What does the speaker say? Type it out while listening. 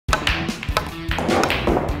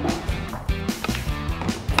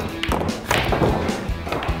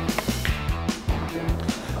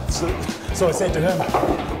So I said to him,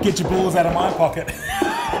 get your balls out of my pocket.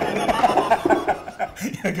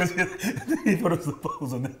 Because he thought it was the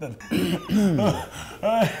balls on that.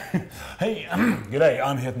 Hey, g'day,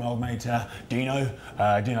 I'm here with my old mate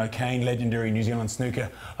Dino Kane, legendary New Zealand snooker,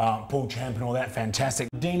 pool champ and all that, fantastic.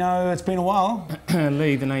 Dino, it's been a while.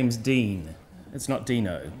 Lee, the name's Dean. It's not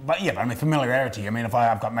Dino. But yeah, I mean familiarity. I mean, if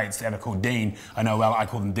I've got mates that are called Dean, I know well I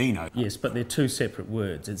call them Dino. Yes, but they're two separate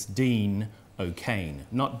words. It's Dean O'Kane,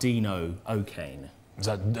 not Dino O'Kane.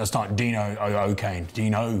 So it's not Dino O'Kane,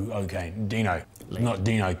 Dino O'Kane, Dino, not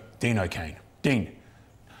Dino Kane, Dean.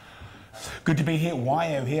 Good to be here.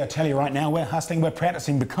 Why are we here? I tell you right now, we're hustling, we're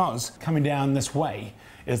practicing because coming down this way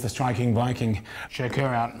is the striking Viking. Check her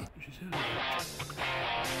out.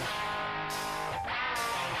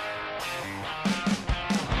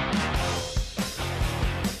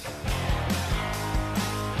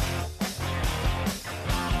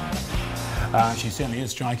 She certainly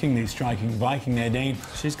is striking, the striking Viking there, Dean.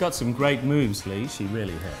 She's got some great moves, Lee, she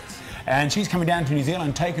really has. And she's coming down to New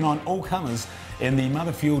Zealand, taking on all comers in the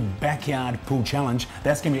Motherfield Backyard Pool Challenge.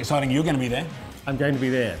 That's going to be exciting. You're going to be there. I'm going to be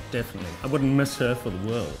there, definitely. I wouldn't miss her for the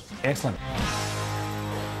world. Excellent.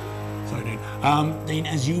 So, Dean, Dean,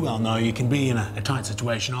 as you well know, you can be in a tight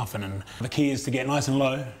situation often, and the key is to get nice and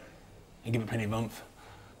low and give it plenty of oomph.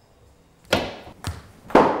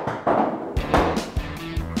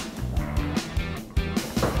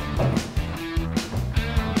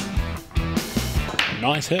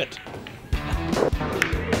 Nice hit.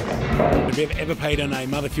 Have you ever played in a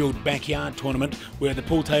Motherfield backyard tournament where the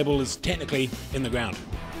pool table is technically in the ground?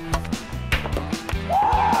 No,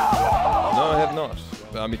 I have not.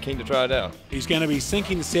 But I'm keen to try it out. He's going to be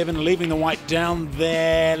sinking the 7, leaving the white down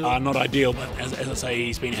there. Not ideal, but as I say,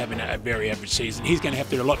 he's been having a very average season. He's going to have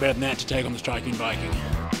to do a lot better than that to take on the striking Viking.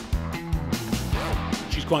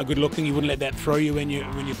 She's quite good looking. You wouldn't let that throw you when you're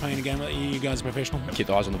playing a game like that. You guys are professional. Keep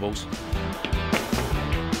the eyes on the balls.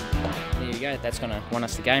 Go. That's going to win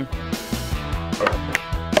us the game.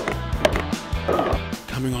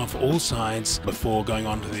 Coming off all sides before going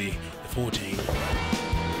on to the 14.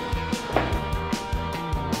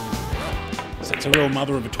 So it's a real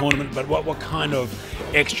mother of a tournament, but what kind of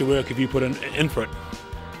extra work have you put in for it?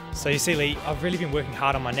 So you see, Lee, I've really been working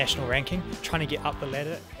hard on my national ranking, trying to get up the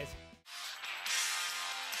ladder.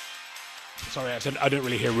 Sorry, I said I didn't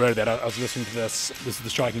really hear a word of that. I was listening to this. This is the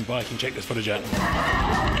striking Viking. Check this footage out.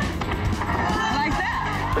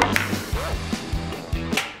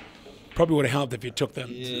 Probably would have helped if you took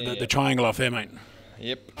the triangle off there, mate.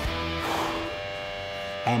 Yep.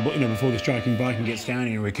 But before the striking Viking gets down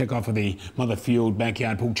here, we kick off with the Motherfield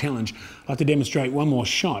Backyard Pool Challenge. I'd like to demonstrate one more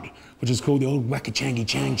shot, which is called the old Wakachangi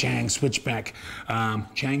Chang Chang switchback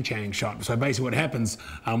Chang Chang shot. So basically what happens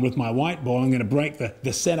with my white ball, I'm going to break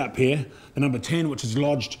the setup here, the number 10, which is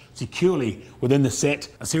lodged securely within the set,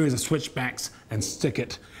 a series of switchbacks, and stick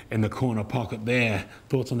it in the corner pocket there.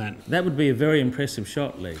 Thoughts on that? That would be a very impressive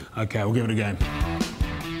shot, Lee. Okay, we'll give it a go.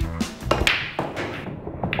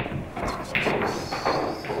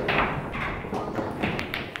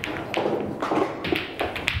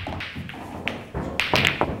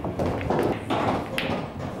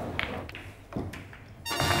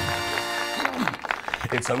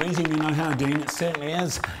 It's so easy we know how, Dean. It certainly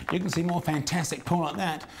is. You can see more fantastic pool like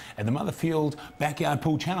that at the Motherfield Backyard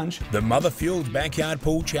Pool Challenge. The Motherfield Backyard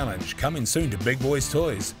Pool Challenge, coming soon to Big Boys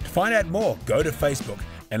Toys. To find out more, go to Facebook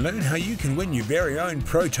and learn how you can win your very own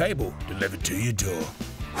pro table delivered to your door.